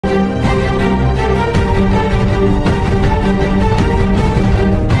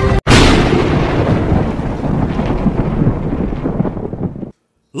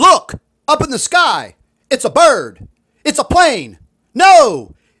in the sky. It's a bird. It's a plane.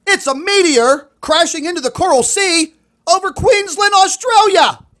 No, it's a meteor crashing into the Coral Sea over Queensland,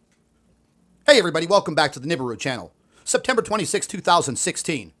 Australia. Hey everybody, welcome back to the Nibiru channel. September 26,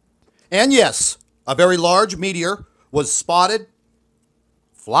 2016. And yes, a very large meteor was spotted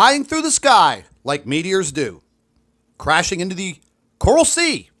flying through the sky like meteors do, crashing into the Coral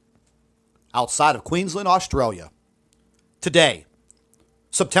Sea outside of Queensland, Australia. Today,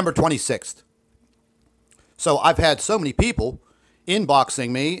 September 26th. So I've had so many people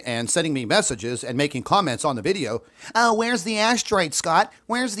inboxing me and sending me messages and making comments on the video. Oh, where's the asteroid, Scott?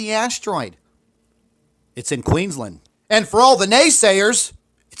 Where's the asteroid? It's in Queensland. And for all the naysayers,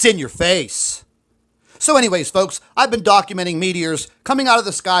 it's in your face. So anyways, folks, I've been documenting meteors coming out of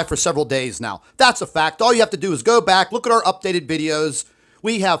the sky for several days now. That's a fact. All you have to do is go back, look at our updated videos.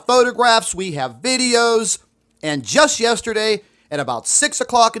 We have photographs, we have videos. And just yesterday, at about 6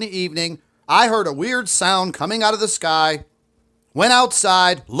 o'clock in the evening, I heard a weird sound coming out of the sky, went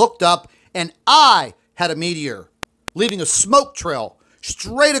outside, looked up, and I had a meteor leaving a smoke trail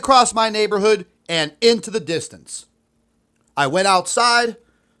straight across my neighborhood and into the distance. I went outside,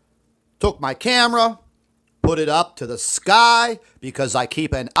 took my camera, put it up to the sky because I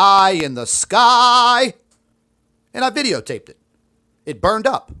keep an eye in the sky, and I videotaped it. It burned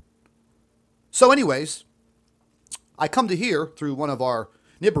up. So anyways, I come to hear through one of our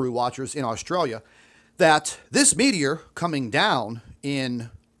Nibiru watchers in Australia that this meteor coming down in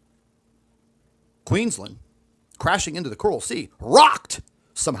Queensland, crashing into the Coral Sea, rocked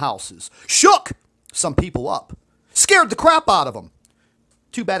some houses, shook some people up, scared the crap out of them.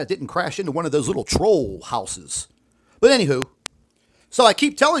 Too bad it didn't crash into one of those little troll houses. But anywho, so I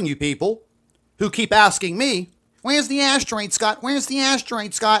keep telling you people who keep asking me, where's the asteroid, Scott? Where's the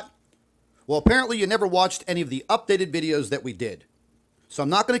asteroid, Scott? Well, apparently you never watched any of the updated videos that we did. So I'm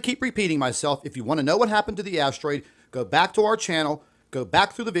not going to keep repeating myself. If you want to know what happened to the asteroid, go back to our channel, go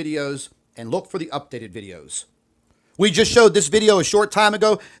back through the videos, and look for the updated videos. We just showed this video a short time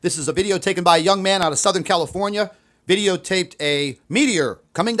ago. This is a video taken by a young man out of Southern California. Videotaped a meteor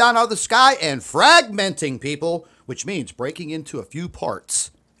coming down out of the sky and fragmenting people, which means breaking into a few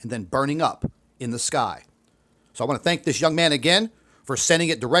parts and then burning up in the sky. So I want to thank this young man again for sending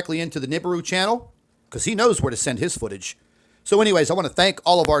it directly into the Nibiru channel because he knows where to send his footage. So anyways, I want to thank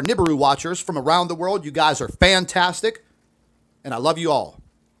all of our Nibiru watchers from around the world. You guys are fantastic, and I love you all.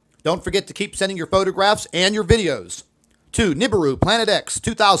 Don't forget to keep sending your photographs and your videos to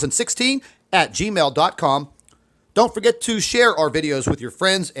NibiruPlanetX2016@gmail.com. Don't forget to share our videos with your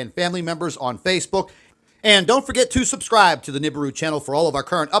friends and family members on Facebook. And don't forget to subscribe to the Nibiru channel for all of our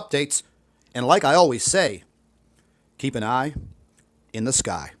current updates. And like I always say, keep an eye in the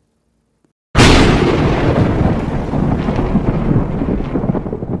sky.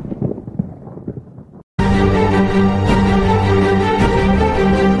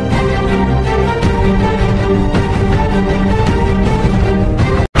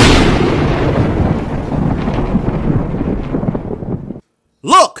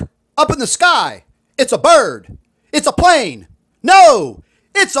 Look, up in the sky. It's a bird. It's a plane. No,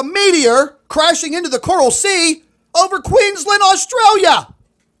 it's a meteor crashing into the Coral Sea over Queensland, Australia.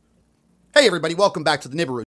 Hey everybody, welcome back to the Nibiru.